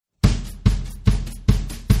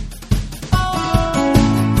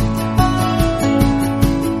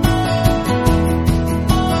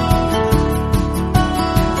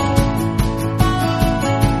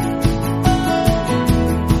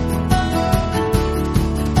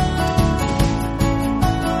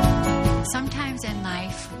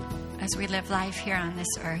live life here on this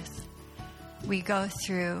earth, we go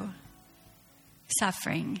through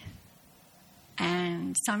suffering.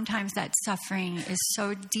 And sometimes that suffering is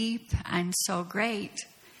so deep and so great,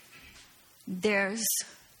 there's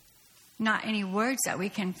not any words that we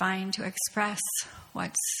can find to express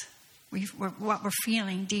what we're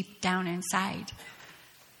feeling deep down inside.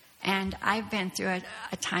 And I've been through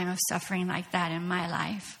a time of suffering like that in my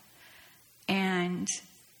life. And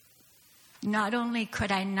not only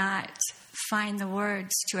could I not find the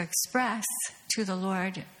words to express to the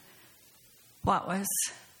Lord what was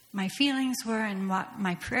my feelings were and what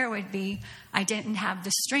my prayer would be, I didn't have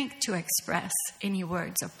the strength to express any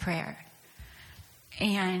words of prayer.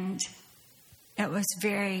 And it was a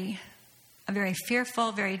very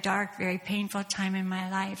fearful, very dark, very painful time in my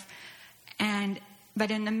life. But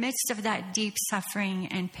in the midst of that deep suffering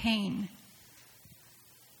and pain,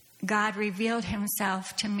 God revealed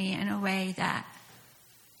himself to me in a way that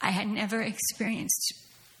I had never experienced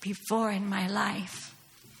before in my life.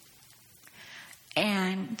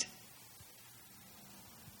 And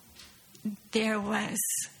there was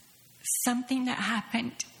something that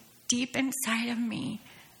happened deep inside of me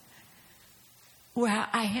where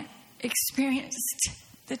I experienced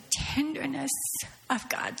the tenderness of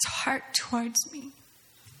God's heart towards me,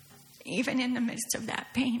 even in the midst of that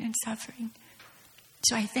pain and suffering.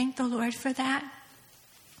 So I thank the Lord for that.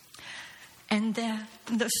 And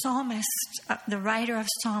the psalmist, the writer of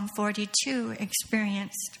Psalm 42,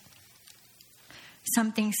 experienced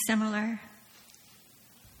something similar.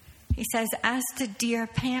 He says, as the deer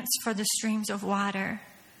pants for the streams of water,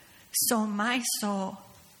 so my soul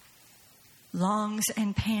longs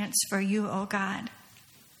and pants for you, O God.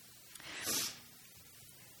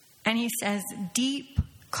 And he says, deep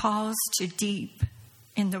calls to deep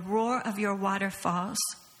in the roar of your waterfalls.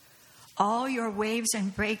 All your waves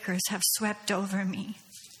and breakers have swept over me.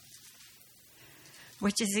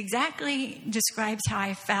 Which is exactly describes how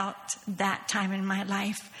I felt that time in my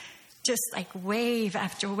life. Just like wave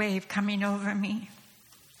after wave coming over me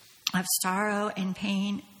of sorrow and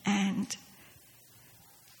pain. And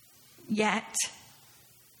yet,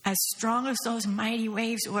 as strong as those mighty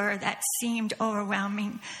waves were that seemed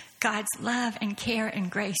overwhelming, God's love and care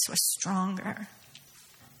and grace was stronger.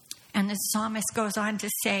 And the psalmist goes on to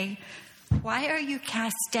say, why are you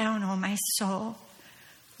cast down, O my soul?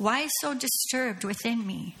 Why so disturbed within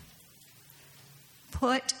me?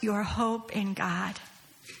 Put your hope in God,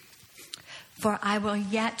 for I will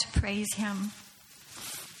yet praise him,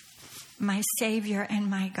 my Savior and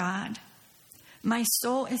my God. My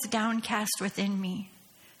soul is downcast within me.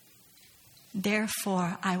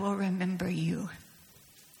 Therefore, I will remember you.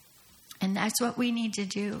 And that's what we need to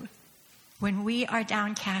do. When we are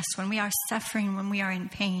downcast, when we are suffering, when we are in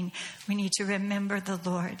pain, we need to remember the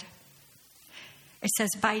Lord. It says,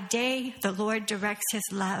 by day the Lord directs his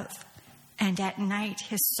love, and at night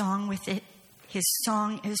his song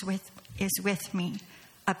is with me,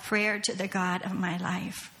 a prayer to the God of my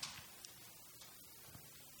life.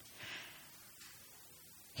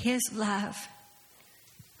 His love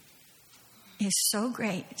is so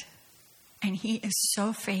great, and he is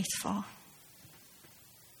so faithful.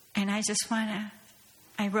 And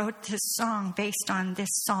I wrote this song based on this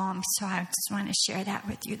psalm, so I just want to share that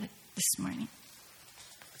with you this morning.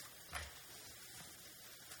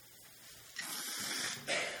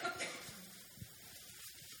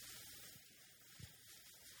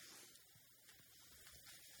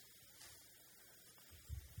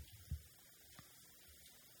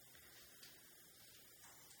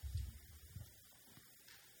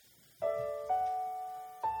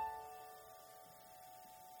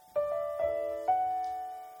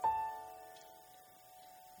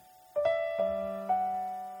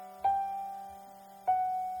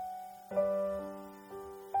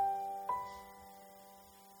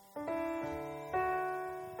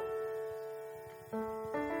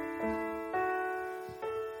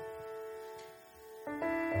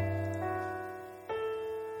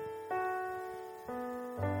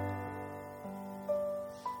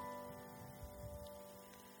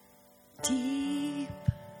 Deep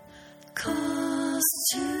calls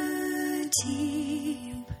to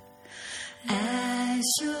deep as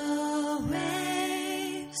your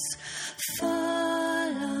waves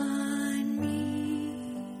fall on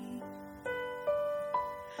me.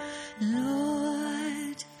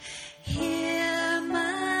 Lord, hear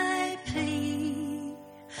my plea.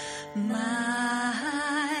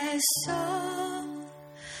 My soul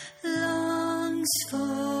longs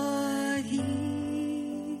for thee.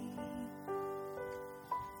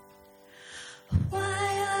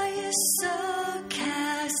 So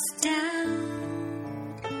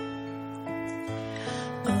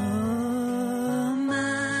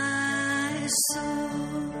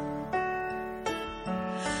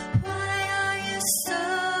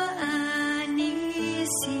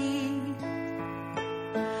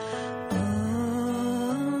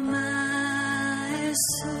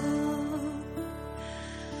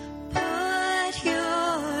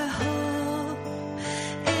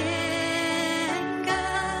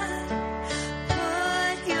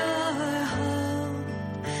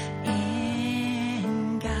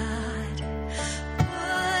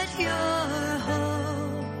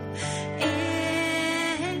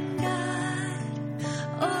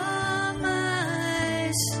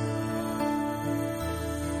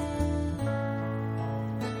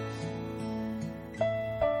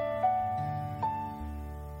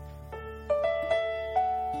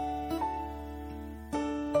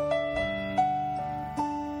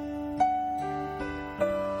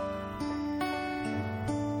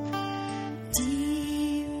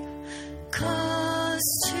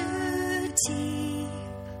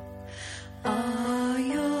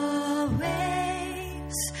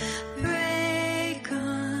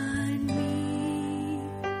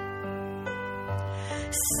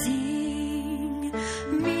Sing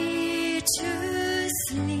me to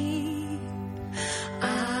sleep.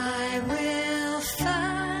 I will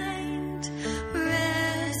find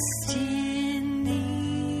rest in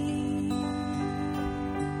thee.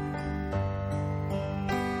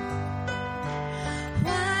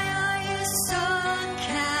 Why are you so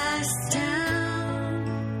cast down?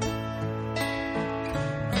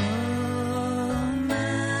 Oh,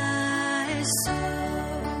 my soul.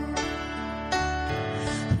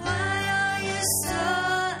 Why are you so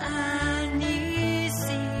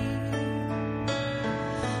uneasy?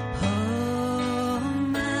 Oh,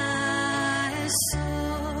 my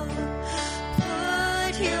soul.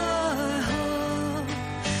 Put your hope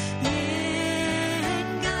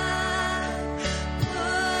in God.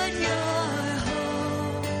 Put your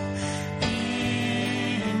hope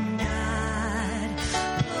in God.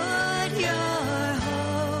 Put your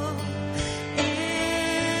hope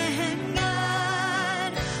in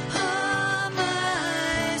God. Oh,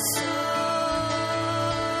 my soul.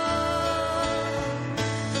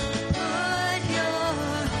 Put your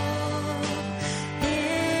hope in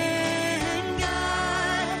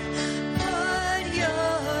God. Put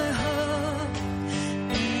your hope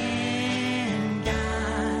in God.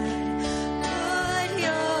 Put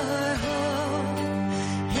your hope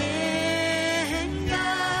in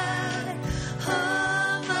God.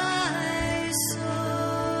 Oh, my soul.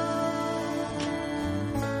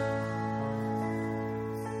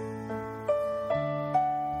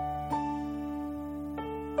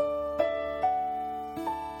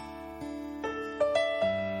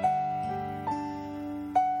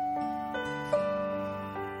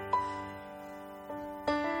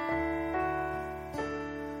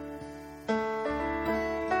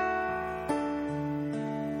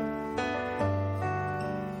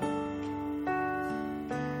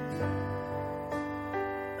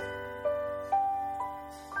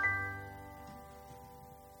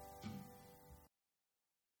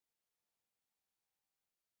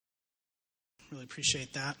 Really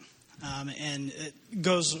appreciate that. And it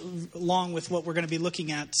goes along with what we're going to be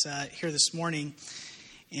looking at here this morning.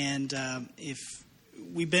 And if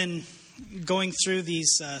we've been going through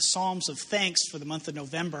these Psalms of thanks for the month of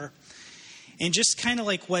November, and just kind of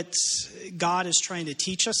like what God is trying to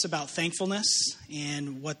teach us about thankfulness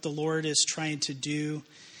and what the Lord is trying to do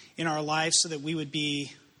in our lives so that we would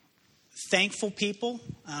be thankful people.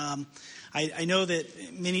 I know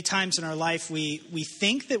that many times in our life we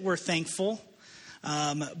think that we're thankful,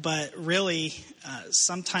 but really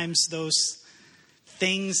sometimes those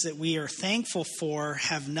things that we are thankful for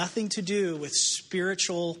have nothing to do with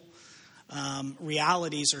spiritual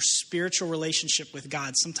realities or spiritual relationship with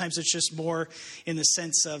God. Sometimes it's just more in the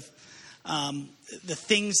sense of the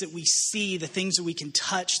things that we see, the things that we can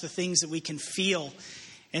touch, the things that we can feel.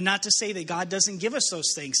 And not to say that God doesn't give us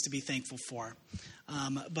those things to be thankful for.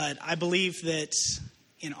 But I believe that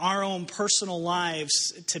in our own personal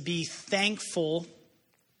lives, to be thankful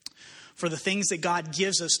for the things that God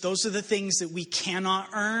gives us, those are the things that we cannot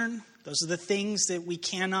earn. Those are the things that we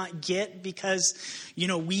cannot get because,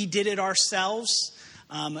 we did it ourselves.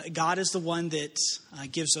 God is the one that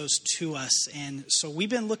gives those to us. And so we've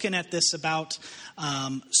been looking at this about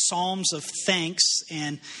Psalms of thanks.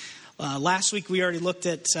 And last week we already looked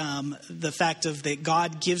at the fact of that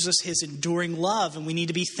God gives us his enduring love, and we need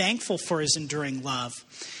to be thankful for his enduring love.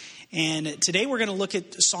 And today we're going to look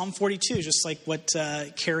at Psalm 42, just like what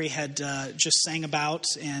Carrie had just sang about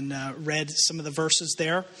and read some of the verses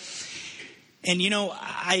there. And,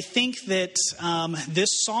 I think that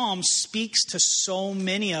this psalm speaks to so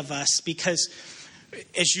many of us because,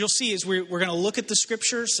 as you'll see, as we're going to look at the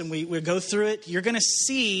scriptures and we go through it, you're going to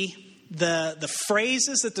see the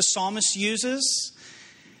phrases that the psalmist uses,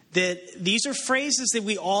 that these are phrases that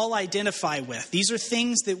we all identify with. These are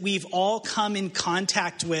things that we've all come in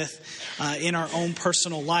contact with in our own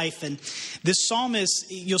personal life. And this psalm is,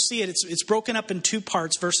 you'll see it, it's broken up in two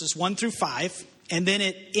parts, verses 1 through 5. And then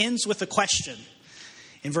it ends with a question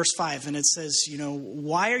in verse 5. And it says,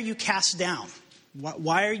 why are you cast down?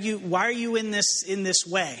 Why are you in this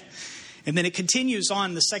way? And then it continues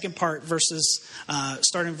on the second part,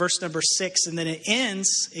 starting in verse number 6. And then it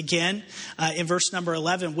ends again in verse number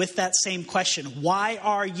 11 with that same question. Why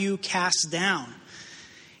are you cast down?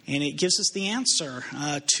 And it gives us the answer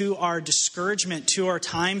to our discouragement, to our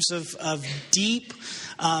times of deep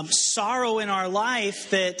sorrow in our life,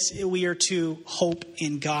 that we are to hope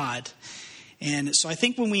in God. And so I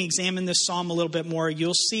think when we examine this psalm a little bit more,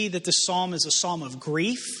 you'll see that this psalm is a psalm of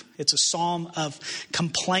grief, it's a psalm of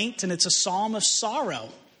complaint, and it's a psalm of sorrow.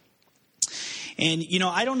 And,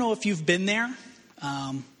 I don't know if you've been there,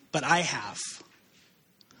 but I have.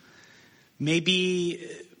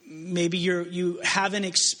 Maybe you haven't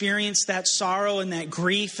experienced that sorrow and that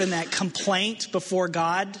grief and that complaint before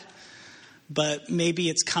God, but maybe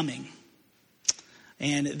it's coming.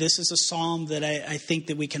 And this is a psalm that I think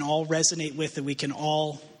that we can all resonate with, that we can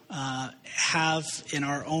all have in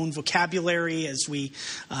our own vocabulary as we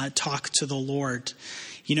talk to the Lord.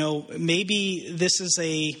 You know, maybe this is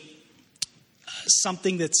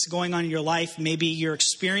something that's going on in your life. Maybe you're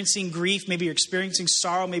experiencing grief. Maybe you're experiencing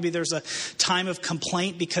sorrow. Maybe there's a time of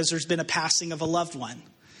complaint because there's been a passing of a loved one.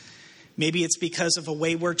 Maybe it's because of a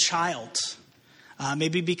wayward child.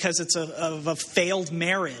 Maybe because it's of a failed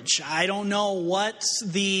marriage. I don't know what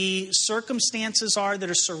the circumstances are that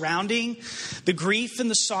are surrounding the grief and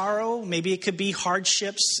the sorrow. Maybe it could be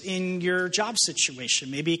hardships in your job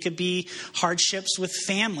situation. Maybe it could be hardships with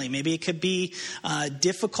family. Maybe it could be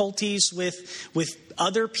difficulties with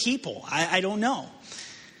other people. I don't know.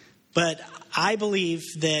 But I believe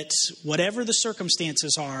that whatever the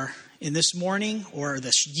circumstances are in this morning or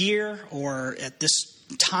this year or at this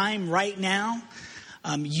time right now,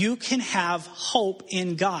 you can have hope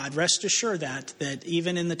in God. Rest assured that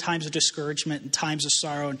even in the times of discouragement and times of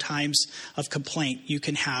sorrow and times of complaint, you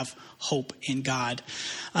can have hope in God.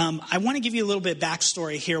 I want to give you a little bit of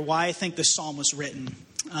backstory here why I think this psalm was written.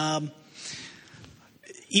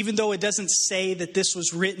 Even though it doesn't say that this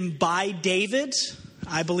was written by David,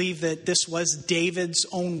 I believe that this was David's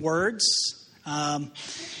own words.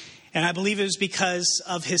 And I believe it was because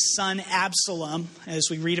of his son Absalom, as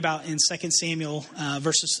we read about in 2 Samuel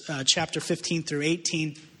chapter 15 through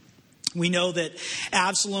 18. We know that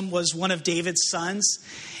Absalom was one of David's sons.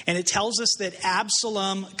 And it tells us that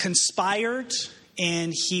Absalom conspired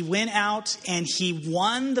and he went out and he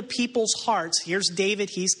won the people's hearts. Here's David,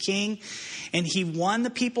 he's king. And he won the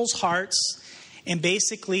people's hearts. And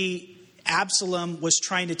basically, Absalom was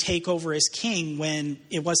trying to take over as king when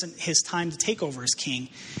it wasn't his time to take over as king.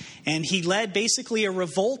 And he led basically a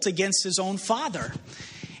revolt against his own father.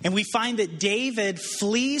 And we find that David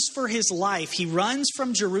flees for his life. He runs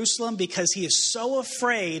from Jerusalem because he is so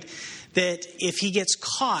afraid that if he gets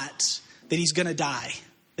caught, that he's going to die.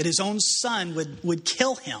 That his own son would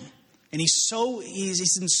kill him. And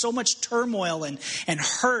he's in so much turmoil and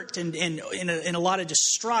hurt and in a lot of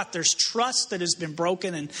distraught. There's trust that has been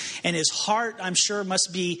broken, and his heart, I'm sure, must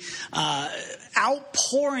be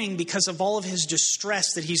outpouring because of all of his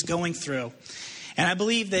distress that he's going through. And I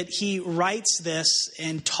believe that he writes this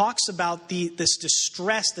and talks about this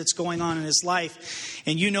distress that's going on in his life.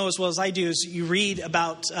 And you know as well as I do, as you read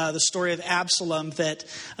about the story of Absalom, that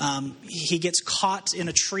he gets caught in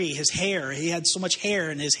a tree. He had so much hair,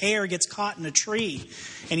 and his hair gets caught in a tree.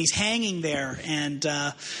 And he's hanging there, and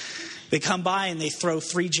they come by and they throw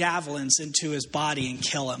 3 javelins into his body and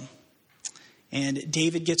kill him. And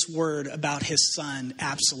David gets word about his son,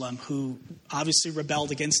 Absalom, who obviously rebelled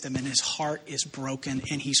against him, and his heart is broken,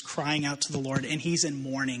 and he's crying out to the Lord, and he's in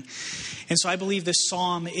mourning. And so I believe this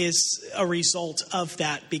psalm is a result of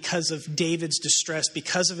that because of David's distress,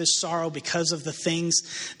 because of his sorrow, because of the things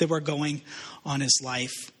that were going on in his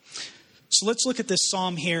life. So let's look at this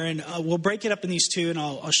psalm here, and we'll break it up in these two, and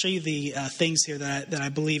I'll show you the things here that I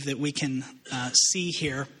believe that we can see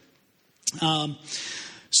here.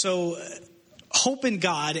 Hope in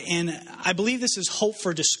God, and I believe this is hope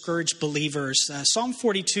for discouraged believers. Psalm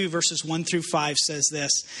 42 verses 1 through 5 says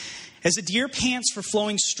this: As a deer pants for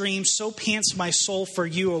flowing streams, so pants my soul for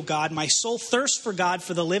you, O God. My soul thirsts for God,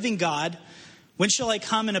 for the living God. When shall I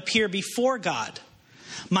come and appear before God?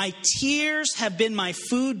 My tears have been my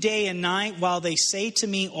food day and night, while they say to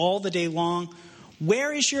me all the day long,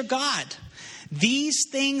 where is your God? These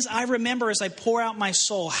things I remember as I pour out my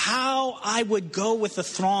soul, how I would go with the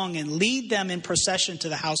throng and lead them in procession to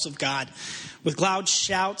the house of God, with loud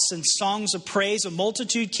shouts and songs of praise, a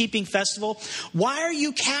multitude keeping festival. Why are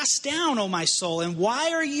you cast down, O my soul, and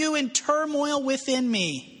why are you in turmoil within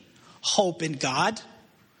me? Hope in God,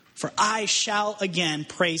 for I shall again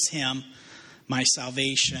praise him, my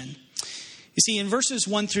salvation. You see, in verses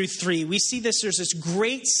 1 through 3, we see there's this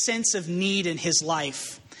great sense of need in his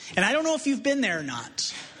life. And I don't know if you've been there or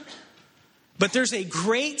not, but there's a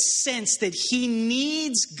great sense that he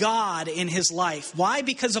needs God in his life. Why?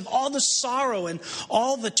 Because of all the sorrow and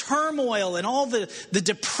all the turmoil and all the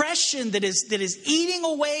depression that is eating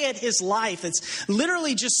away at his life. It's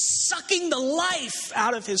literally just sucking the life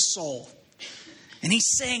out of his soul. And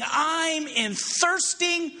he's saying, I'm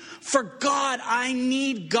thirsting for God. I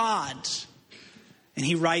need God. And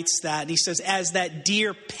he writes that, and he says, as that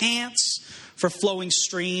deer pants for flowing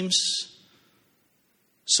streams,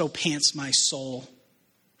 so pants my soul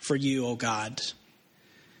for you, O God.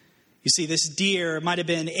 You see, this deer might have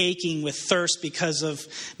been aching with thirst because of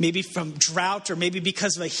maybe from drought or maybe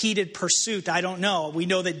because of a heated pursuit. I don't know. We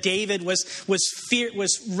know that David was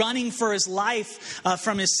running for his life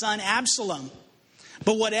from his son Absalom.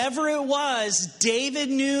 But whatever it was, David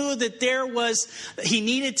knew that he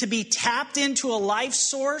needed to be tapped into a life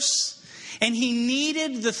source, and he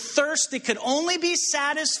needed the thirst that could only be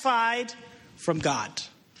satisfied from God.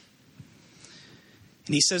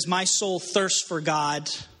 And he says, my soul thirsts for God.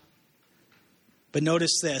 But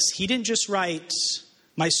notice this, he didn't just write,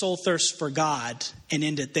 my soul thirsts for God and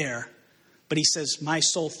end it there. But he says, my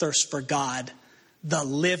soul thirsts for God, the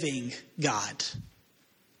living God.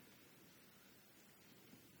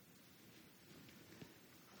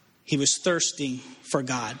 He was thirsting for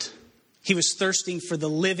God. He was thirsting for the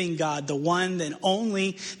living God, the one and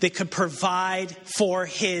only that could provide for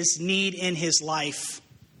his need in his life.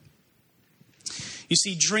 You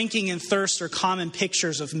see, drinking and thirst are common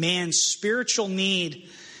pictures of man's spiritual need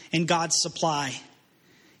and God's supply.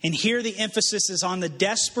 And here the emphasis is on the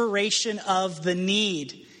desperation of the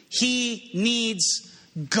need. He needs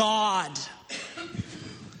God.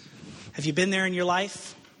 Have you been there in your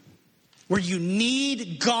life? Where you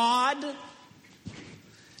need God?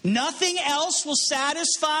 Nothing else will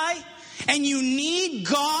satisfy, and you need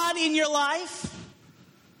God in your life?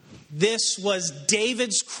 This was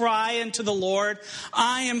David's cry unto the Lord.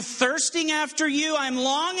 I am thirsting after you. I'm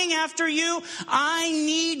longing after you. I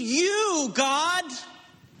need you, God.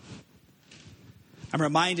 I'm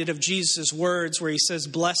reminded of Jesus' words where he says,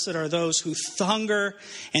 blessed are those who hunger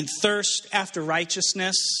and thirst after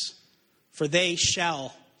righteousness, for they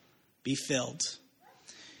shall be filled.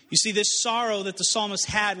 You see, this sorrow that the psalmist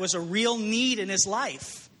had was a real need in his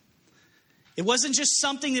life. It wasn't just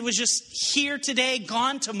something that was just here today,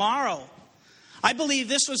 gone tomorrow. I believe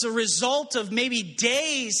this was a result of maybe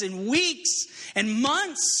days and weeks and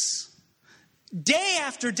months, day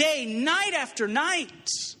after day, night after night.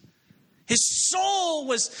 His soul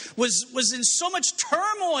was in so much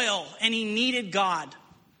turmoil, and he needed God.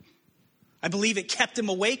 I believe it kept him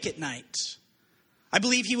awake at night. I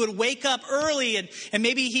believe he would wake up early and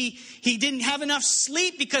maybe he didn't have enough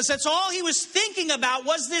sleep because that's all he was thinking about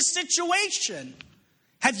was this situation.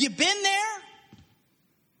 Have you been there?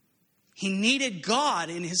 He needed God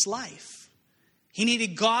in his life. He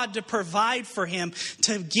needed God to provide for him,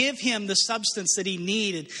 to give him the substance that he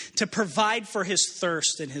needed, to provide for his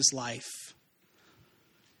thirst in his life.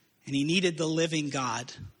 And he needed the living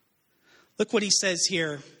God. Look what he says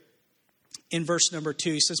here. In verse number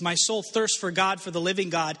 2, he says, my soul thirsts for God, for the living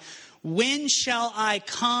God. When shall I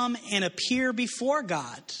come and appear before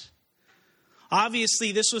God?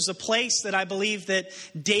 Obviously, this was a place that I believe that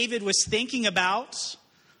David was thinking about.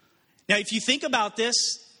 Now, if you think about this,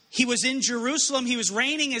 he was in Jerusalem. He was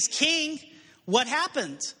reigning as king. What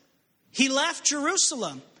happened? He left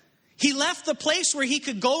Jerusalem. He left the place where he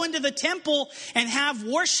could go into the temple and have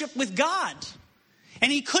worship with God.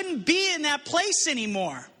 And he couldn't be in that place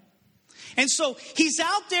anymore. And so he's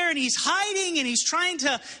out there and he's hiding and he's trying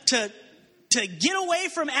to get away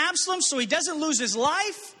from Absalom so he doesn't lose his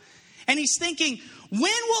life. And he's thinking, when will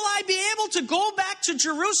I be able to go back to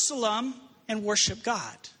Jerusalem and worship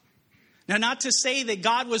God? Now, not to say that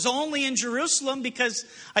God was only in Jerusalem, because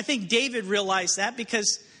I think David realized that,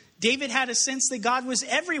 because David had a sense that God was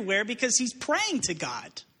everywhere because he's praying to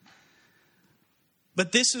God.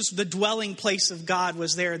 But this is the dwelling place of God,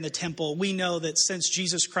 was there in the temple. We know that since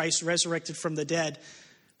Jesus Christ resurrected from the dead,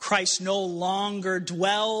 Christ no longer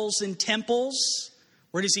dwells in temples.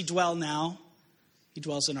 Where does he dwell now? He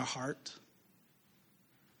dwells in our heart.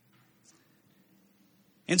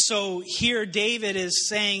 And so here David is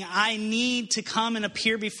saying, I need to come and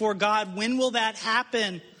appear before God. When will that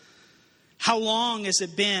happen? How long has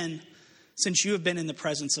it been since you have been in the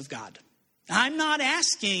presence of God? I'm not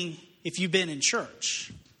asking if you've been in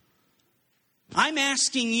church. I'm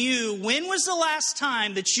asking you, when was the last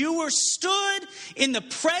time that you were stood in the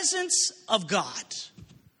presence of God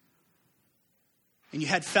and you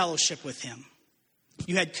had fellowship with him?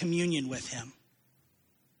 You had communion with him.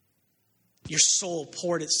 Your soul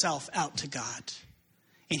poured itself out to God,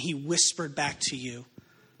 and he whispered back to you,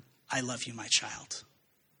 I love you, my child.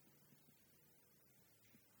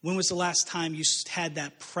 When was the last time you had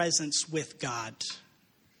that presence with God?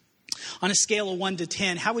 On a scale of 1 to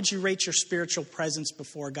 10, how would you rate your spiritual presence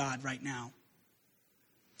before God right now?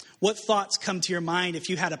 What thoughts come to your mind if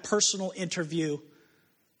you had a personal interview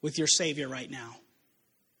with your Savior right now?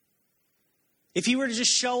 If he were to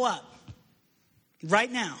just show up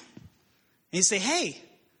right now and he'd say, hey,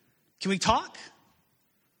 can we talk?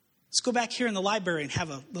 Let's go back here in the library and have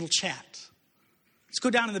a little chat. Let's go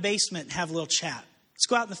down in the basement and have a little chat. Let's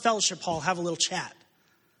go out in the fellowship hall, have a little chat.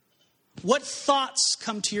 What thoughts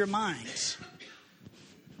come to your mind?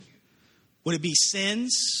 Would it be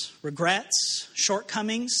sins, regrets,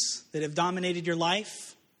 shortcomings that have dominated your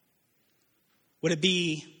life? Would it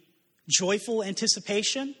be joyful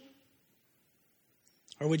anticipation?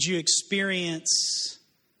 Or would you experience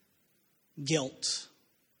guilt?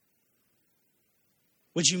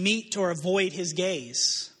 Would you meet or avoid his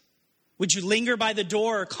gaze? Would you linger by the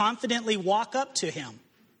door or confidently walk up to him?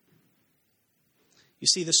 You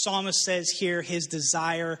see, the psalmist says here his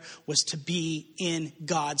desire was to be in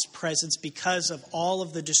God's presence because of all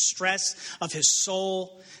of the distress of his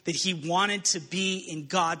soul, that he wanted to be in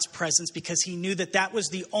God's presence because he knew that that was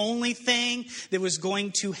the only thing that was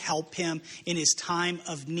going to help him in his time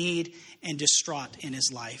of need and distraught in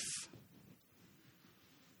his life.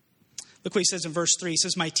 Look what he says in verse 3. He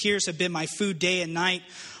says, my tears have been my food day and night,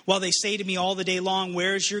 while they say to me all the day long,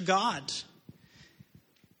 where is your God?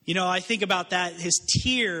 You know, I think about that. His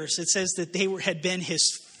tears, it says that they had been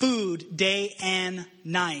his food day and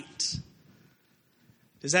night.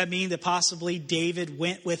 Does that mean that possibly David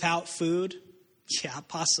went without food? Yeah,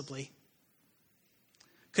 possibly.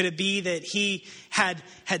 Could it be that he had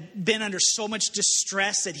been under so much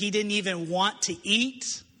distress that he didn't even want to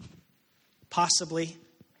eat? Possibly.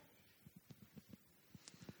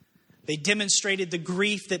 They demonstrated the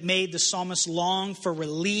grief that made the psalmist long for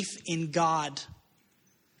relief in God.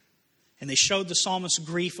 And they showed the psalmist's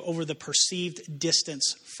grief over the perceived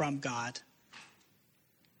distance from God.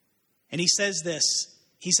 And he says this.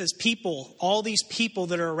 He says, people, all these people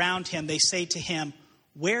that are around him, they say to him,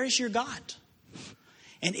 where is your God?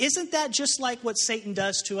 And isn't that just like what Satan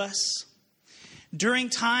does to us? During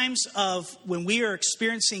times of when we are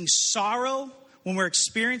experiencing sorrow, when we're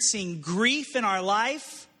experiencing grief in our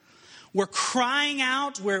life, we're crying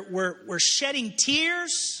out, we're shedding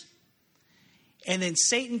tears. And then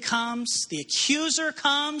Satan comes, the accuser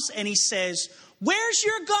comes, and he says, where's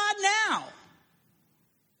your God now?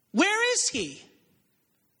 Where is he?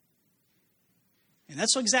 And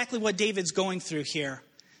that's exactly what David's going through here.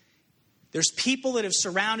 There's people that have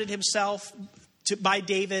surrounded himself by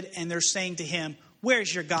David, and they're saying to him,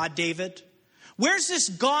 where's your God, David? Where's this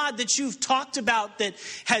God that you've talked about that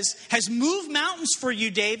has moved mountains for you,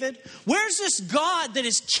 David? Where's this God that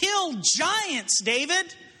has killed giants,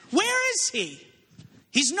 David? Where is he?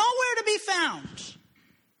 He's nowhere to be found.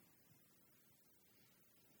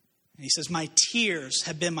 And he says, my tears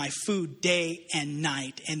have been my food day and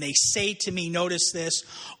night. And they say to me, notice this,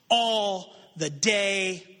 all the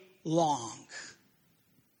day long.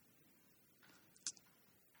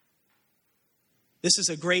 This is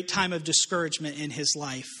a great time of discouragement in his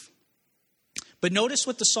life. But notice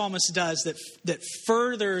what the psalmist does that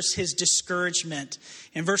furthers his discouragement.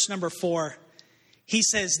 In verse number 4, he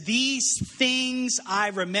says, these things I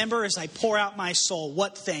remember as I pour out my soul.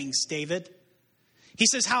 What things, David? He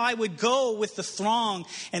says how I would go with the throng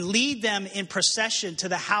and lead them in procession to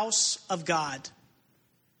the house of God.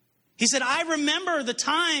 He said, I remember the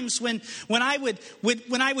times when I would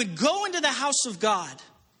go into the house of God.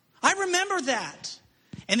 I remember that.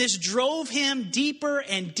 And this drove him deeper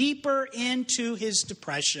and deeper into his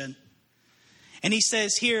depression. And he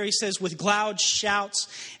says here, he says, with loud shouts,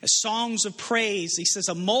 songs of praise. He says,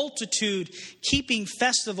 a multitude keeping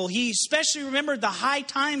festival. He especially remembered the high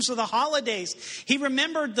times of the holidays. He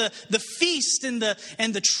remembered the feast and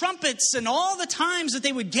the trumpets and all the times that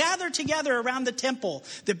they would gather together around the temple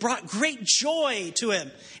that brought great joy to him.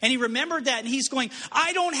 And he remembered that, and he's going,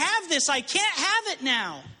 I don't have this. I can't have it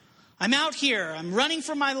now. I'm out here. I'm running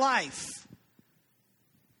for my life.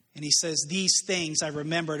 And he says, these things I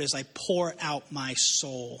remembered as I pour out my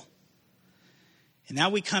soul. And now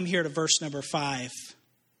we come here to verse number 5.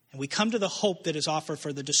 And we come to the hope that is offered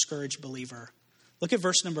for the discouraged believer. Look at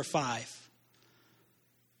verse number 5.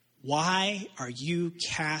 Why are you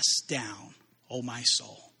cast down, O my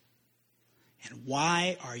soul? And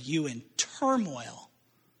why are you in turmoil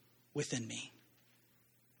within me?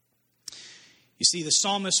 You see, the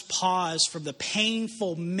psalmist paused from the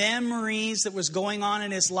painful memories that was going on in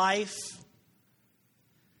his life,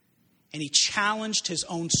 and he challenged his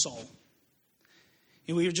own soul.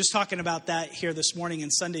 And we were just talking about that here this morning in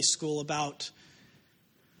Sunday school, about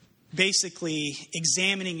basically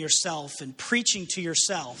examining yourself and preaching to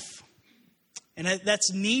yourself. And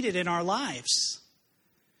that's needed in our lives.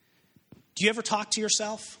 Do you ever talk to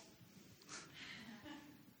yourself?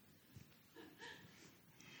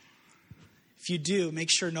 If you do, make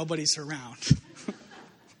sure nobody's around.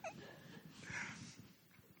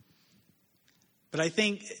 But I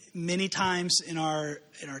think many times in our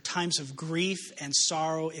times of grief and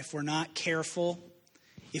sorrow, if we're not careful,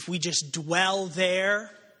 if we just dwell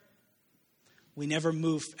there, we never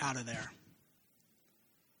move out of there.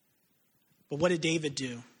 But what did David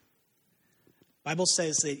do? The Bible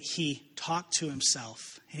says that he talked to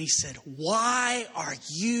himself and he said, "Why are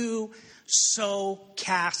you so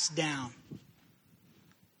cast down?"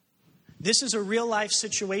 This is a real life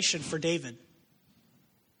situation for David.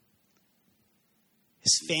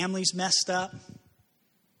 His family's messed up.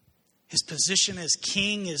 His position as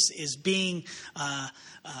king is being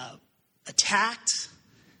attacked.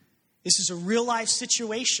 This is a real life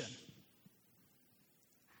situation.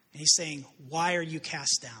 And he's saying, "Why are you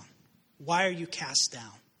cast down? Why are you cast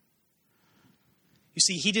down?" You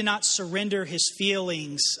see, he did not surrender his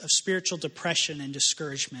feelings of spiritual depression and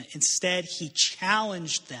discouragement. Instead, he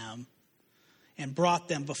challenged them and brought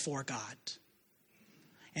them before God.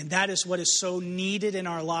 And that is what is so needed in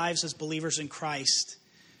our lives as believers in Christ.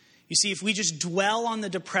 You see, if we just dwell on the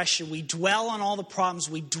depression, we dwell on all the problems,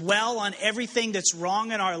 we dwell on everything that's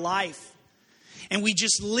wrong in our life, and we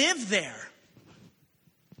just live there,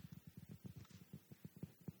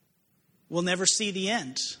 we'll never see the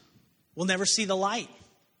end. We'll never see the light.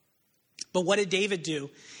 But what did David do?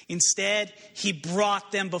 Instead, he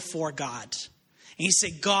brought them before God. And he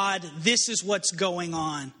said, "God, this is what's going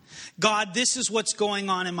on. God, this is what's going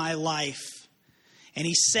on in my life." And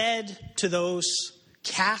he said to those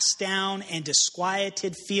cast down and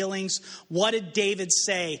disquieted feelings, what did David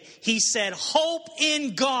say? He said, "Hope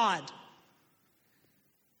in God."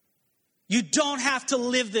 You don't have to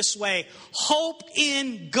live this way. Hope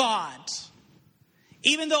in God.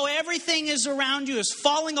 Even though everything is around you is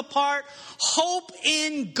falling apart, hope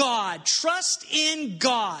in God. Trust in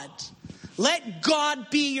God. Let God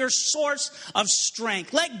be your source of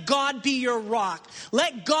strength. Let God be your rock.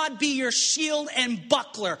 Let God be your shield and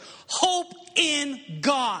buckler. Hope in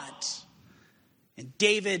God. And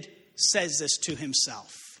David says this to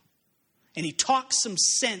himself. And he talks some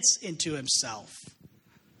sense into himself.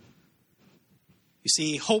 You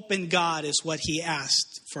see, hope in God is what he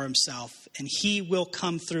asked for himself. And he will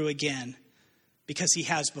come through again because he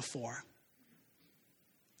has before.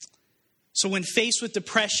 So when faced with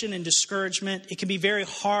depression and discouragement, it can be very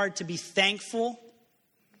hard to be thankful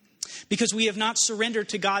because we have not surrendered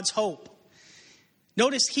to God's hope.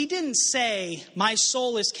 Notice he didn't say, "My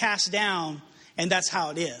soul is cast down and that's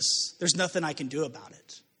how it is. There's nothing I can do about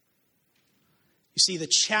it." You see, the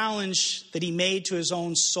challenge that he made to his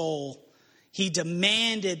own soul, he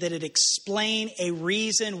demanded that it explain a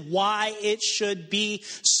reason why it should be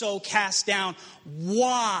so cast down.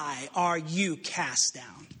 Why are you cast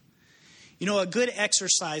down? You know, a good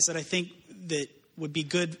exercise that I think that would be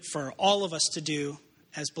good for all of us to do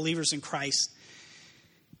as believers in Christ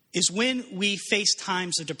is when we face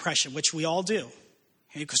times of depression, which we all do,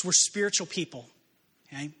 okay, because we're spiritual people.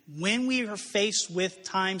 Okay? When we are faced with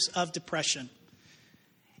times of depression,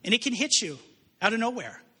 and it can hit you out of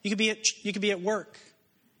nowhere. You could be at work.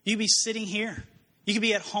 You could be sitting here. You could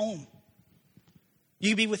be at home. You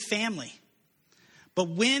could be with family. But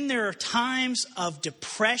when there are times of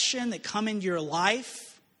depression that come into your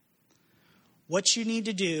life, what you need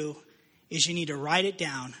to do is you need to write it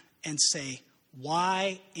down and say,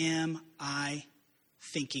 "Why am I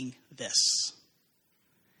thinking this?"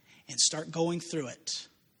 And start going through it.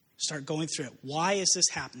 Start going through it. Why is this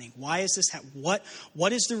happening? Why is this happening?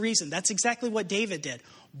 What is the reason? That's exactly what David did.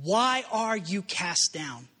 Why are you cast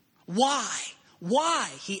down? Why? Why?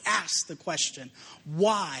 He asked the question.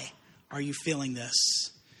 Why are you feeling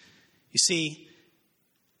this? You see,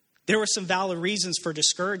 there were some valid reasons for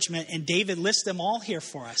discouragement, and David lists them all here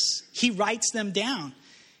for us. He writes them down.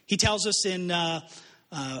 He tells us in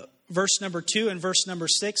verse number 2 and verse number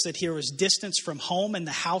 6 that here was distance from home and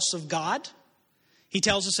the house of God. He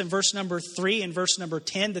tells us in verse number 3 and verse number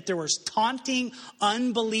 10 that there was taunting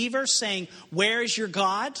unbelievers saying, "Where is your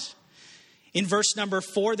God?" In verse number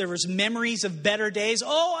 4, there was memories of better days.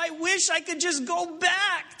 "Oh, I wish I could just go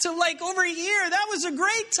back to like over here. That was a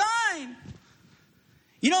great time."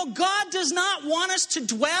 You know, God does not want us to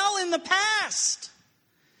dwell in the past.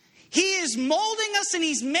 He is molding us and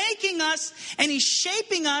he's making us and he's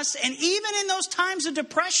shaping us. And even in those times of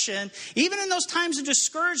depression, even in those times of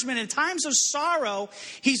discouragement and times of sorrow,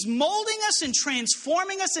 he's molding us and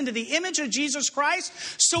transforming us into the image of Jesus Christ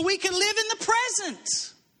so we can live in the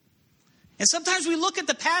present. And sometimes we look at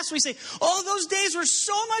the past and we say, "Oh, those days were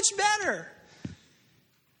so much better."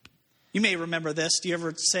 You may remember this. Do you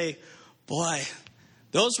ever say, "Boy,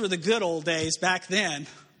 those were the good old days back then"?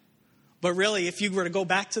 But really, if you were to go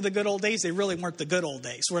back to the good old days, they really weren't the good old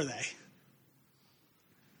days, were they?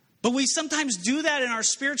 But we sometimes do that in our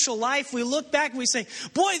spiritual life. We look back and we say,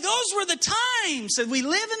 "Boy, those were the times," and we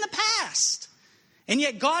live in the past. And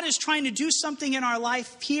yet God is trying to do something in our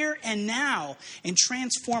life here and now and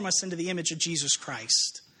transform us into the image of Jesus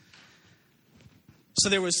Christ. So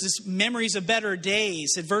there was this memories of better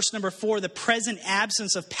days. In verse number 4, the present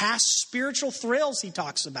absence of past spiritual thrills he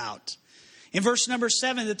talks about. In verse number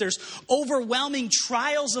 7, that there's overwhelming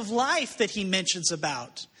trials of life that he mentions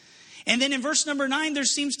about. And then in verse number 9, there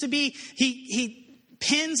seems to be, he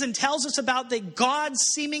pins and tells us about that God's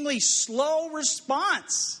seemingly slow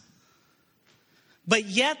response. But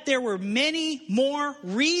yet there were many more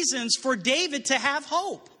reasons for David to have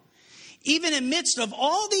hope. Even amidst of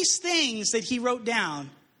all these things that he wrote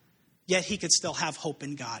down, yet he could still have hope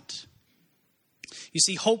in God. You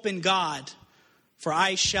see, hope in God, for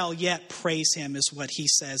I shall yet praise him, is what he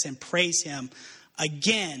says, and praise him,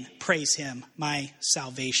 again praise him, my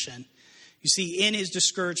salvation. You see, in his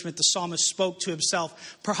discouragement, the psalmist spoke to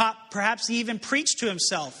himself. Perhaps he even preached to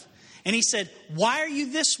himself. And he said, why are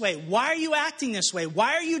you this way? Why are you acting this way?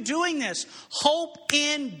 Why are you doing this? Hope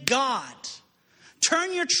in God.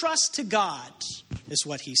 Turn your trust to God, is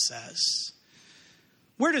what he says.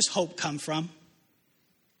 Where does hope come from?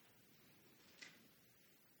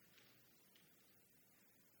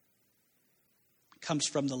 It comes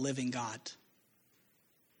from the living God.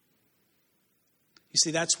 You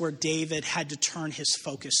see, that's where David had to turn his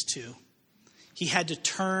focus to. He had to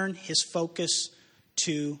turn his focus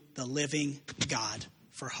to the living God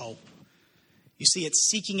for hope. You see, it's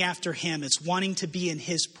seeking after him. It's wanting to be in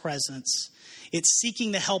his presence. It's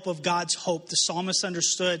seeking the help of God's hope. The psalmist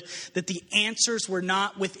understood that the answers were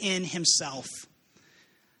not within himself.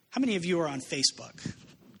 How many of you are on Facebook?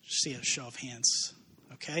 See a show of hands.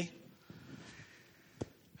 Okay.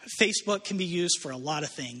 Facebook can be used for a lot of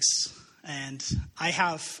things. And I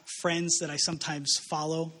have friends that I sometimes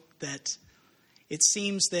follow that it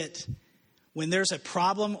seems that when there's a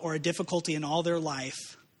problem or a difficulty in all their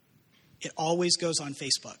life, it always goes on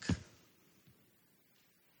Facebook.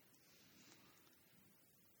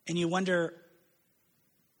 And you wonder,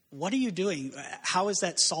 what are you doing? How is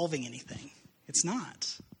that solving anything? It's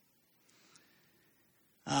not.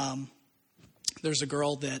 There's a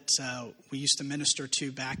girl that we used to minister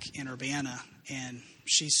to back in Urbana, and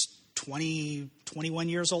she's 21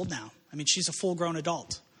 years old now. I mean, she's a full-grown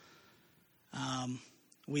adult.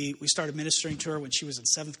 We started ministering to her when she was in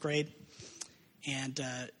 7th grade, and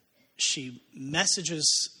she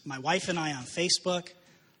messages my wife and I on Facebook,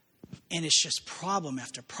 and it's just problem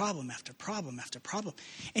after problem after problem after problem.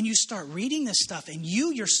 And you start reading this stuff, and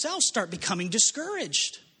you yourself start becoming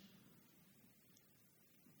discouraged.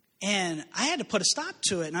 And I had to put a stop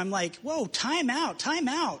to it, and I'm like, whoa, time out, time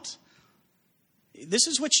out. This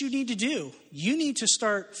is what you need to do. You need to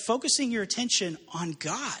start focusing your attention on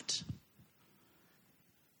God.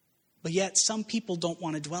 But yet some people don't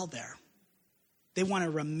want to dwell there. They want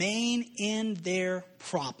to remain in their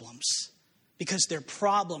problems because their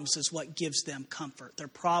problems is what gives them comfort. Their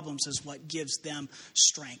problems is what gives them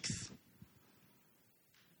strength.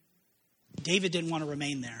 David didn't want to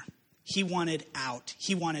remain there. He wanted out.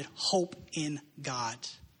 He wanted hope in God.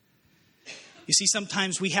 You see,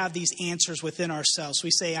 sometimes we have these answers within ourselves.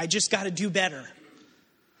 We say, I just got to do better.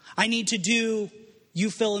 I need to do, you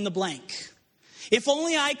fill in the blank. If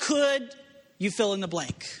only I could, you fill in the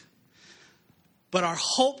blank. But our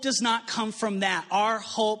hope does not come from that. Our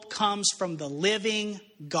hope comes from the living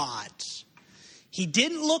God. He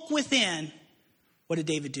didn't look within. What did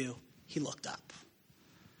David do? He looked up.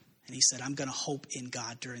 And he said, I'm going to hope in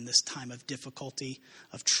God during this time of difficulty,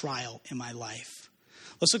 of trial in my life.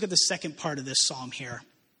 Let's look at the second part of this psalm here.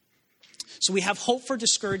 So we have hope for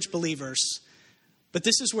discouraged believers, but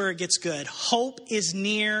this is where it gets good. Hope is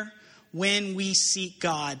near when we seek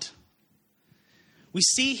God. We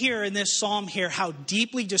see here in this psalm here how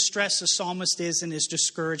deeply distressed the psalmist is in his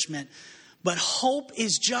discouragement. But hope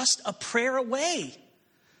is just a prayer away.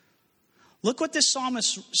 Look what this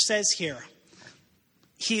psalmist says here.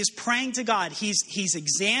 He is praying to God. He's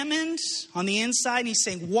examined on the inside. And he's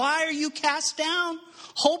saying, why are you cast down?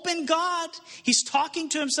 Hope in God. He's talking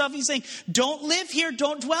to himself. He's saying, don't live here.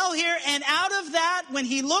 Don't dwell here. And out of that, when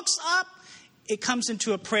he looks up, it comes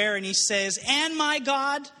into a prayer. And he says, and my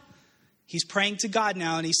God. He's praying to God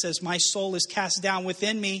now. And he says, my soul is cast down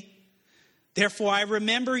within me. Therefore, I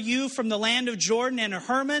remember you from the land of Jordan and a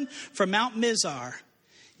Hermon from Mount Mizar.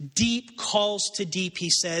 Deep calls to deep, he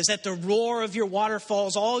says. At the roar of your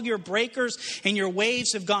waterfalls, all your breakers and your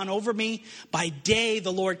waves have gone over me. By day,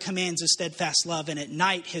 the Lord commands his steadfast love, and at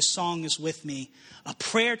night, his song is with me. A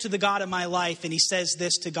prayer to the God of my life. And he says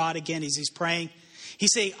this to God again as he's praying. He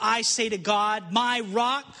say, I say to God, my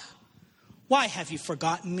rock, why have you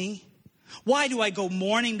forgotten me? Why do I go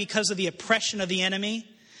mourning because of the oppression of the enemy?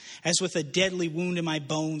 As with a deadly wound in my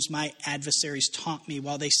bones, my adversaries taunt me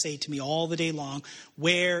while they say to me all the day long,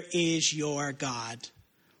 where is your God?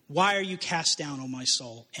 Why are you cast down, O my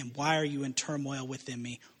soul? And why are you in turmoil within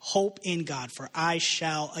me? Hope in God, for I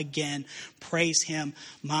shall again praise him,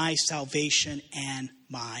 my salvation and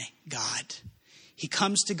my God. He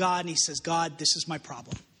comes to God and he says, God, this is my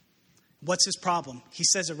problem. What's his problem? He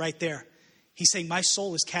says it right there. He's saying, my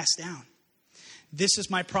soul is cast down. This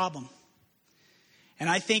is my problem. And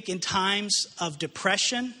I think in times of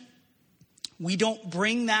depression, we don't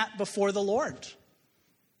bring that before the Lord.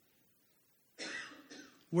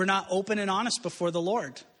 We're not open and honest before the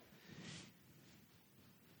Lord.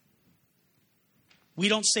 We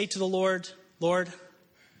don't say to the Lord, Lord,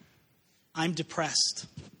 I'm depressed.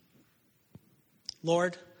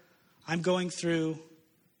 Lord, I'm going through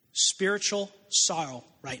spiritual sorrow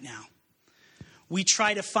right now. We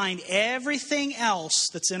try to find everything else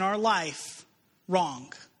that's in our life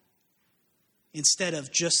wrong instead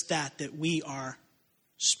of just that we are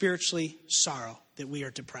spiritually sorrow, that we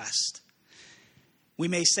are depressed. We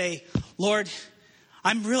may say, Lord,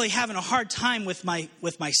 I'm really having a hard time with my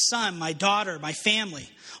son, my daughter, my family.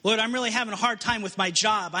 Lord, I'm really having a hard time with my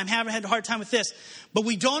job. I'm having a hard time with this. But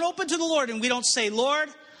we don't open to the Lord and we don't say, Lord,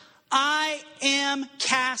 I am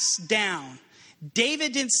cast down.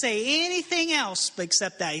 David didn't say anything else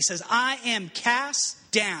except that. He says, I am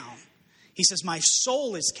cast down. He says, my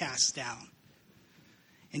soul is cast down.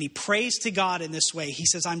 And he prays to God in this way. He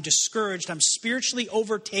says, I'm discouraged. I'm spiritually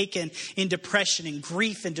overtaken in depression and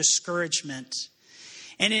grief and discouragement.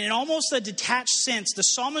 And in almost a detached sense, the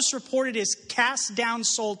psalmist reported his cast down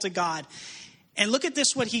soul to God. And look at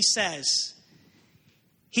this, what he says.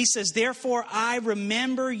 He says, therefore, I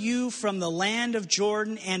remember you from the land of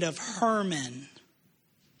Jordan and of Hermon.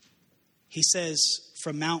 He says,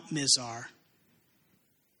 from Mount Mizar.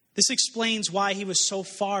 This explains why he was so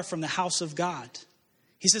far from the house of God.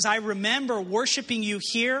 He says, I remember worshiping you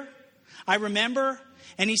here. I remember.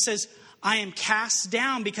 And he says, I am cast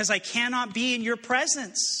down because I cannot be in your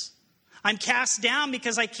presence. I'm cast down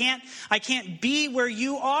because I can't be where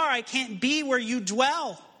you are. I can't be where you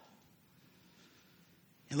dwell.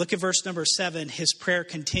 And look at verse number 7. His prayer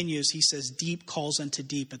continues. He says, deep calls unto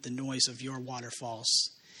deep at the noise of your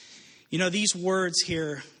waterfalls. You know, these words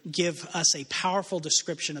here give us a powerful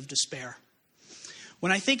description of despair.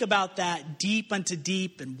 When I think about that, deep unto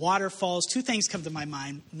deep and waterfalls, two things come to my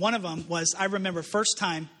mind. One of them was, I remember first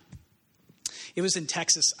time, it was in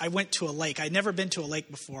Texas. I went to a lake. I'd never been to a lake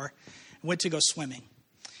before. I went to go swimming.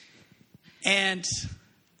 And,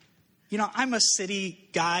 you know, I'm a city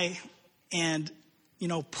guy and, you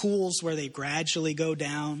know, pools where they gradually go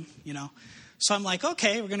down, you know. So I'm like,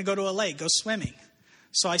 okay, we're going to go to a lake, go swimming.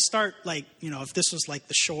 So I start like, you know, if this was like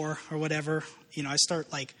the shore or whatever, you know, I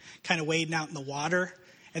start like kind of wading out in the water.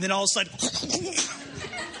 And then all of a sudden,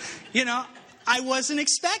 you know, I wasn't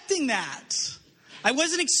expecting that. I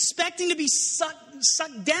wasn't expecting to be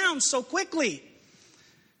sucked down so quickly.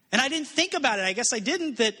 And I didn't think about it. I guess I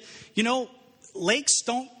didn't, that, you know, lakes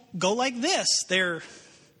don't go like this.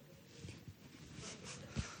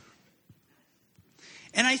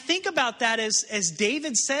 And I think about that as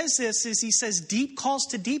David says this, as he says, deep calls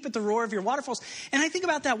to deep at the roar of your waterfalls. And I think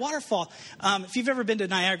about that waterfall. If you've ever been to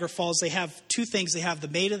Niagara Falls, they have two things. They have the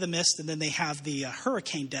Maid of the Mist, and then they have the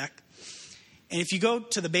hurricane deck. And if you go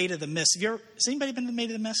to the Maid of the Mist, has anybody been to the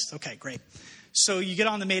Maid of the Mist? Okay, great. So you get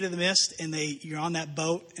on the Maid of the Mist, and you're on that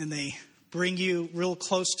boat, and they bring you real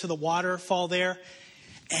close to the waterfall there.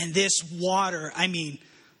 And this water, I mean,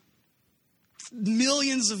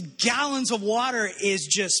 millions of gallons of water is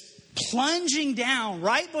just plunging down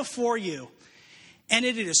right before you. And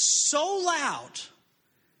it is so loud.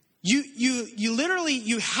 You literally,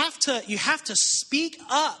 you have to speak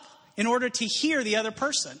up in order to hear the other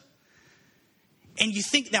person. And you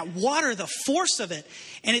think that water, the force of it.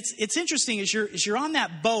 And it's interesting as you're on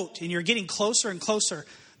that boat and you're getting closer and closer,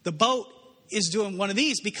 the boat is doing one of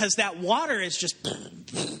these because that water is just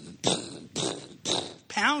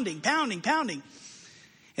pounding.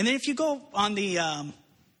 And then if you go on the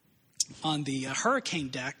hurricane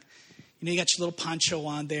deck, you know, you got your little poncho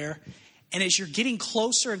on there. And as you're getting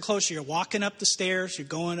closer and closer, you're walking up the stairs, you're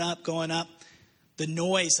going up, the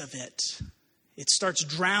noise of it starts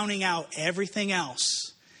drowning out everything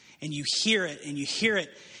else. And you hear it, and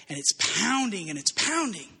it's pounding, and it's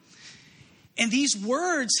pounding. And these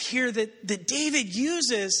words here that David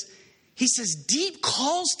uses, he says, deep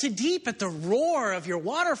calls to deep at the roar of your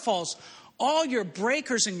waterfalls. All your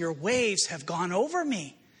breakers and your waves have gone over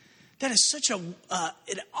me. That is such an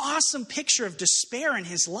awesome picture of despair in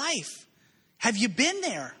his life. Have you been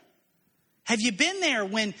there? Have you been there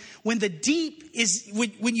when the deep is,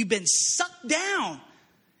 when you've been sucked down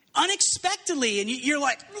unexpectedly and you're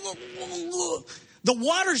like, the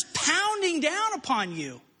water's pounding down upon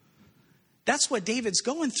you? That's what David's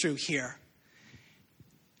going through here.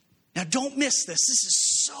 Now, don't miss this. This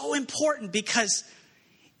is so important because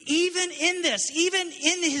even in this, even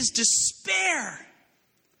in his despair,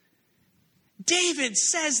 David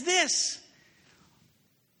says this.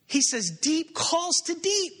 He says, deep calls to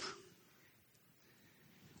deep.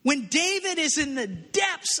 When David is in the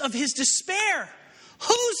depths of his despair,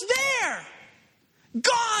 who's there?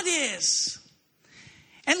 God is.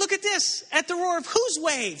 And look at this, at the roar of whose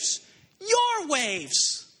waves? Your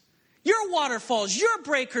waves. Your waterfalls, your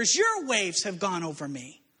breakers, your waves have gone over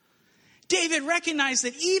me. David recognized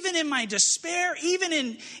that even in my despair,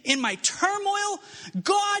 even in my turmoil,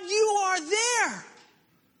 God, you are there.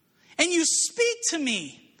 And you speak to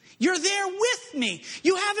me. You're there with me.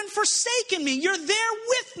 You haven't forsaken me. You're there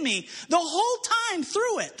with me the whole time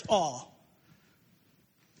through it all.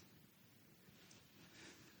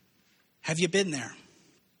 Have you been there?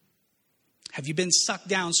 Have you been sucked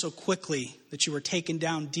down so quickly that you were taken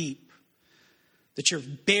down deep? That you're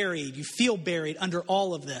buried, you feel buried under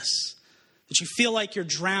all of this. That you feel like you're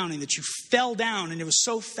drowning, that you fell down and it was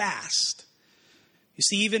so fast. You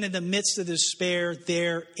see, even in the midst of despair,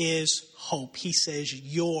 there is hope. He says,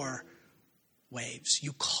 your waves,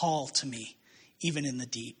 you call to me, even in the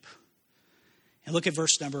deep. And look at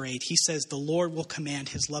verse number 8. He says, the Lord will command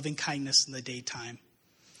his loving kindness in the daytime.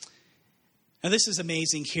 Now this is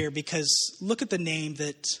amazing here because look at the name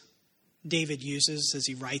that David uses as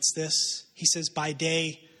he writes this. He says, by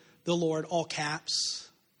day, the Lord, all caps.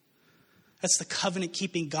 That's the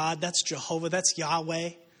covenant-keeping God. That's Jehovah. That's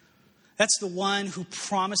Yahweh. That's the one who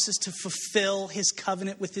promises to fulfill his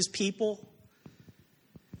covenant with his people.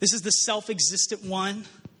 This is the self-existent one.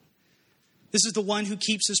 This is the one who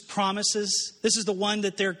keeps his promises. This is the one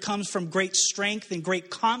that there comes from great strength and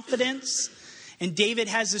great confidence. And David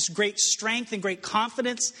has this great strength and great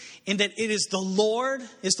confidence in that it is the Lord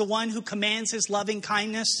is the one who commands his loving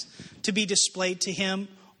kindness to be displayed to him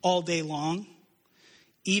all day long,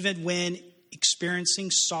 even when experiencing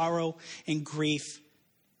sorrow and grief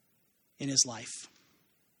in his life.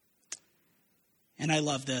 And I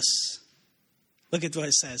love this. Look at what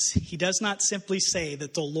it says. He does not simply say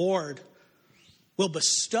that the Lord will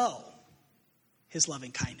bestow his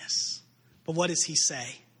loving kindness. But what does he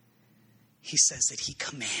say? He says that he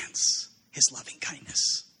commands his loving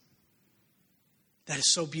kindness. That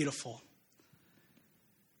is so beautiful.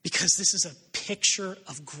 Because this is a picture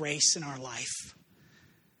of grace in our life.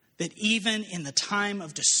 That even in the time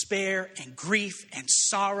of despair and grief and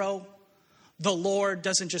sorrow, the Lord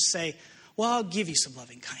doesn't just say, well, I'll give you some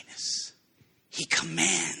loving kindness. He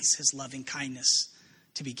commands his loving kindness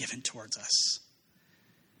to be given towards us.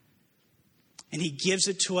 And he gives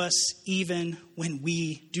it to us even when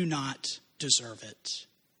we do not deserve it.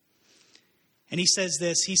 And he says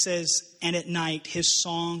this, he says, and at night his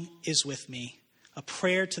song is with me, a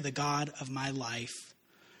prayer to the God of my life.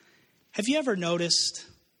 Have you ever noticed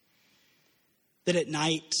that at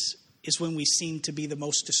night is when we seem to be the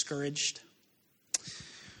most discouraged?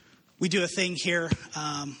 We do a thing here.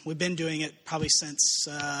 We've been doing it probably since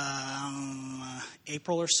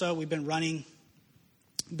April or so. We've been running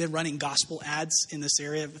gospel ads in this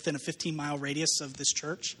area within a 15-mile radius of this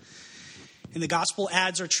church. And the gospel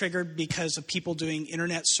ads are triggered because of people doing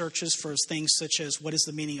internet searches for things such as what is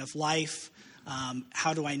the meaning of life?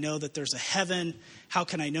 How do I know that there's a heaven? How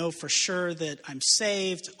can I know for sure that I'm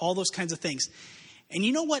saved? All those kinds of things. And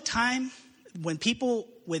you know what time? When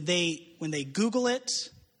they Google it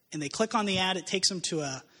and they click on the ad, it takes them to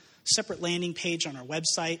a separate landing page on our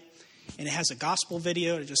website. And it has a gospel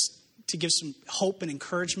video to give some hope and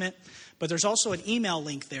encouragement. But there's also an email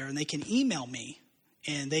link there, and they can email me.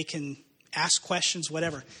 And they can ask questions,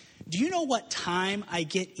 whatever. Do you know what time I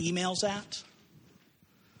get emails at?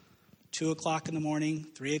 2 o'clock in the morning,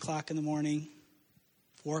 3 o'clock in the morning,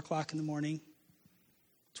 4 o'clock in the morning,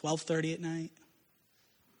 12:30 at night.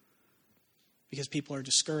 Because people are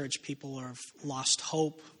discouraged. People have lost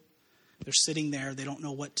hope. They're sitting there. They don't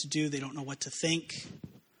know what to do. They don't know what to think.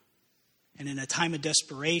 And in a time of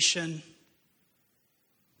desperation,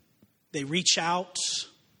 they reach out.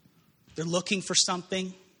 They're looking for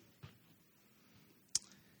something.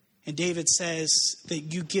 And David says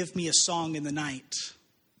that you give me a song in the night.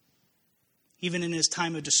 Even in his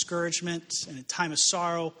time of discouragement and a time of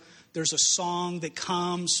sorrow, there's a song that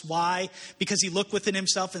comes. Why? Because he looked within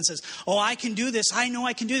himself and says, oh, I can do this. I know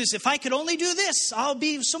I can do this. If I could only do this, I'll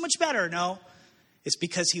be so much better. No, it's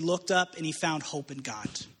because he looked up and he found hope in God.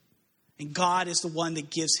 And God is the one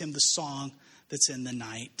that gives him the song that's in the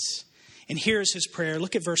night. And here's his prayer.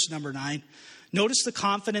 Look at verse number 9. Notice the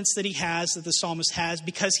confidence that he has, that the psalmist has,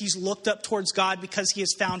 because he's looked up towards God, because he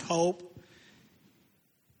has found hope.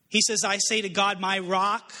 He says, I say to God, my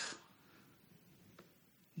rock,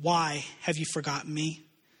 why have you forgotten me?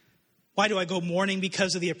 Why do I go mourning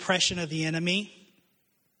because of the oppression of the enemy?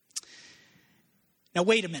 Now,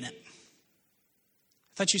 wait a minute.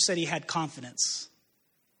 I thought you said he had confidence.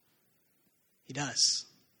 He does.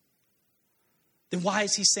 Then why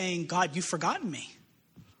is he saying, God, you've forgotten me?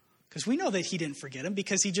 Because we know that he didn't forget him,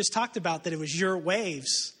 because he just talked about that it was your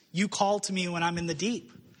waves. You called to me when I'm in the deep.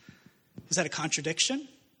 Is that a contradiction?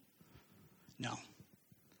 No.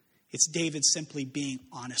 It's David simply being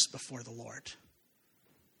honest before the Lord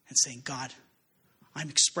and saying, God, I'm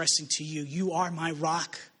expressing to you, you are my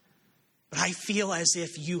rock, but I feel as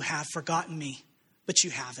if you have forgotten me, but you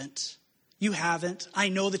haven't. You haven't. I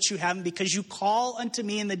know that you haven't, because you call unto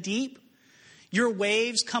me in the deep. Your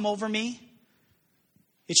waves come over me.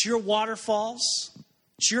 It's your waterfalls.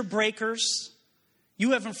 It's your breakers.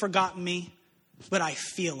 You haven't forgotten me, but I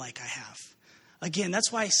feel like I have. Again,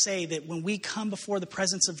 that's why I say that when we come before the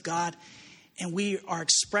presence of God and we are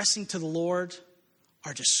expressing to the Lord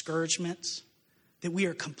our discouragement, that we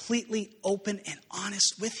are completely open and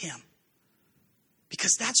honest with him.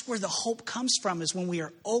 Because that's where the hope comes from, is when we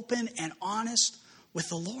are open and honest with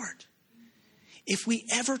the Lord. If we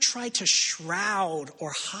ever try to shroud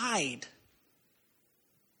or hide,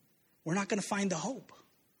 we're not going to find the hope.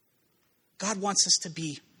 God wants us to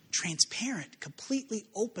be transparent, completely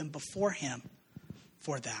open before him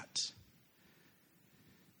for that.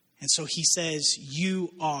 And so he says,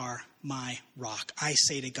 you are my rock. I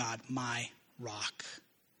say to God, my rock.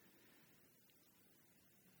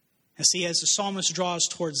 And see, as the psalmist draws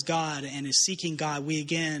towards God and is seeking God, we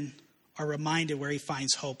again are reminded where he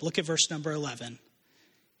finds hope. Look at verse number 11.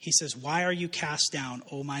 He says, why are you cast down,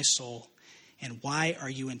 O my soul? And why are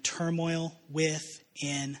you in turmoil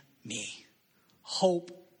within me?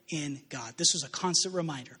 Hope in God. This is a constant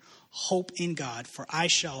reminder. Hope in God, for I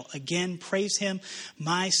shall again praise him,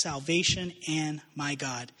 my salvation and my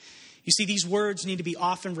God. You see, these words need to be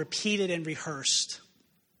often repeated and rehearsed.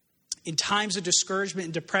 In times of discouragement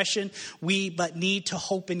and depression, we but need to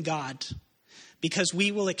hope in God, because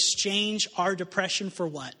we will exchange our depression for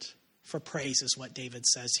what? For praise, is what David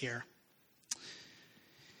says here.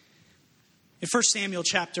 In 1 Samuel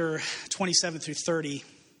chapter 27 through 30,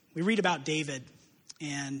 we read about David.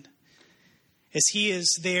 And as he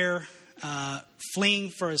is there fleeing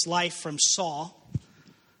for his life from Saul,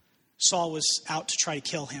 Saul was out to try to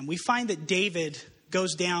kill him. We find that David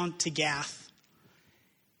goes down to Gath,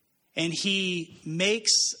 and he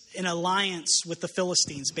makes an alliance with the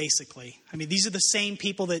Philistines, basically. I mean, these are the same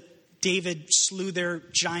people that David slew their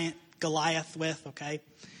giant Goliath with, okay?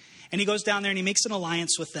 And he goes down there and he makes an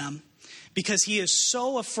alliance with them, because he is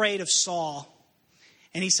so afraid of Saul.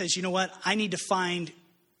 And he says, you know what? I need to find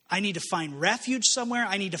refuge somewhere.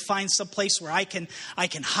 I need to find some place where I can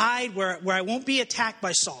hide, where I won't be attacked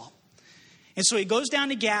by Saul. And so he goes down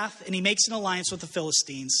to Gath and he makes an alliance with the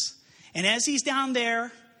Philistines. And as he's down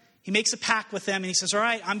there, he makes a pact with them, and he says, all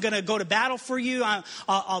right, I'm going to go to battle for you.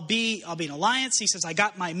 I'll be an alliance. He says, I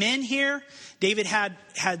got my men here. David had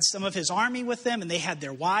some of his army with them, and they had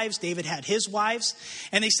their wives. David had his wives.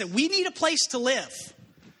 And they said, we need a place to live.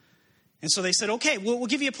 And so they said, okay, we'll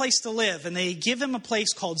give you a place to live. And they give him a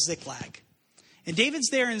place called Ziklag. And David's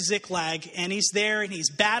there in Ziklag, and he's there, and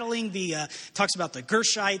he's battling talks about the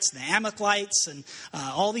Gershites, the Amalekites, and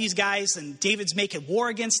all these guys. And David's making war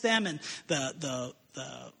against them, and the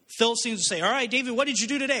Philistines would say, all right, David, what did you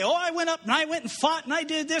do today? Oh, I went up and I went and fought and I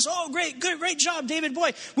did this. Oh, great job, David.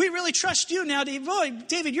 Boy, we really trust you now, David. Boy,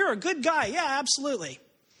 David, you're a good guy. Yeah, absolutely.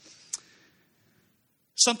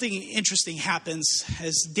 Something interesting happens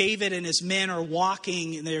as David and his men are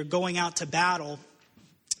walking and they're going out to battle.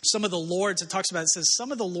 Some of the lords, it talks about, it says,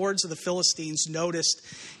 some of the lords of the Philistines noticed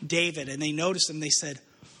David, and they noticed him. They said,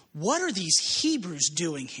 what are these Hebrews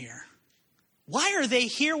doing here? Why are they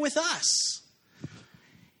here with us?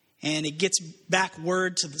 And it gets back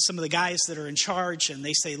word to some of the guys that are in charge, and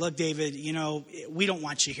they say, look, David, we don't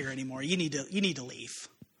want you here anymore. You need to leave.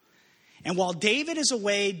 And while David is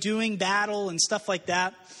away doing battle and stuff like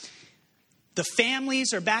that, the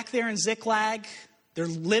families are back there in Ziklag. They're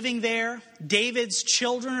living there. David's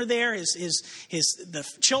children are there. The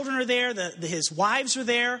children are there. His wives are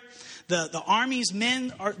there. The army's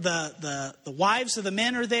men are the wives of the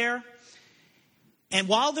men are there. And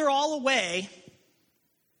while they're all away,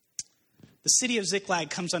 the city of Ziklag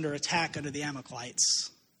comes under attack under the Amalekites.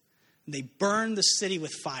 They burn the city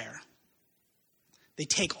with fire. They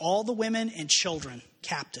take all the women and children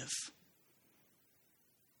captive.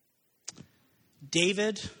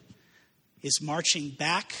 David is marching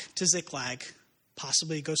back to Ziklag,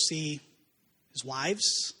 possibly to go see his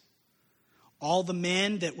wives. All the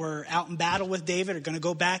men that were out in battle with David are going to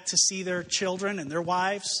go back to see their children and their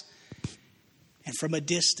wives. And from a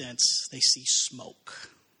distance, they see smoke.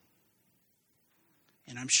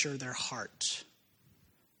 And I'm sure their heart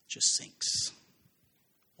just sinks.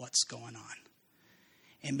 What's going on?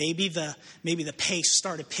 And maybe the pace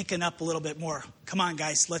started picking up a little bit more. Come on,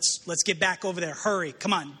 guys, let's get back over there. Hurry.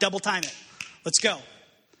 Come on, double time it. Let's go.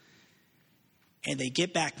 And they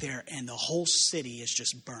get back there, and the whole city is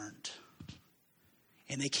just burned.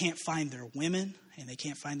 And they can't find their women, and they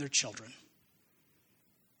can't find their children.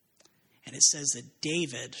 And it says that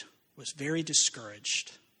David was very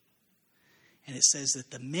discouraged. And it says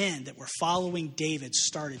that the men that were following David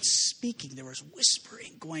started speaking. There was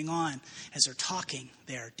whispering going on as they're talking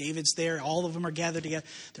there. David's there. All of them are gathered together.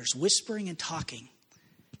 There's whispering and talking.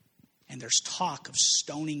 And there's talk of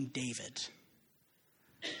stoning David.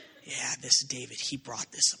 Yeah, this David, he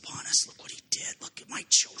brought this upon us. Look what he did. Look, my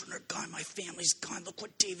children are gone. My family's gone. Look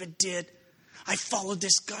what David did. I followed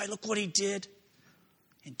this guy. Look what he did.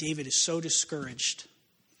 And David is so discouraged.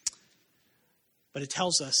 But it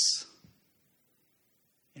tells us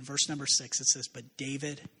in verse number 6, it says, but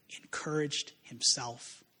David encouraged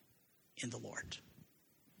himself in the Lord.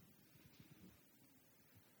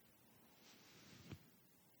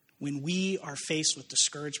 When we are faced with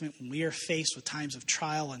discouragement, when we are faced with times of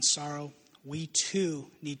trial and sorrow, we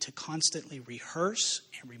too need to constantly rehearse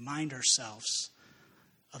and remind ourselves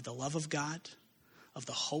of the love of God, of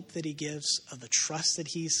the hope that he gives, of the trust that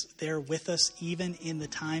he's there with us, even in the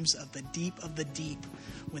times of the deep,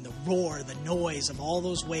 when the roar, the noise of all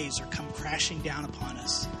those waves are come crashing down upon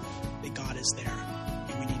us, that God is there,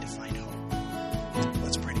 and we need to find hope.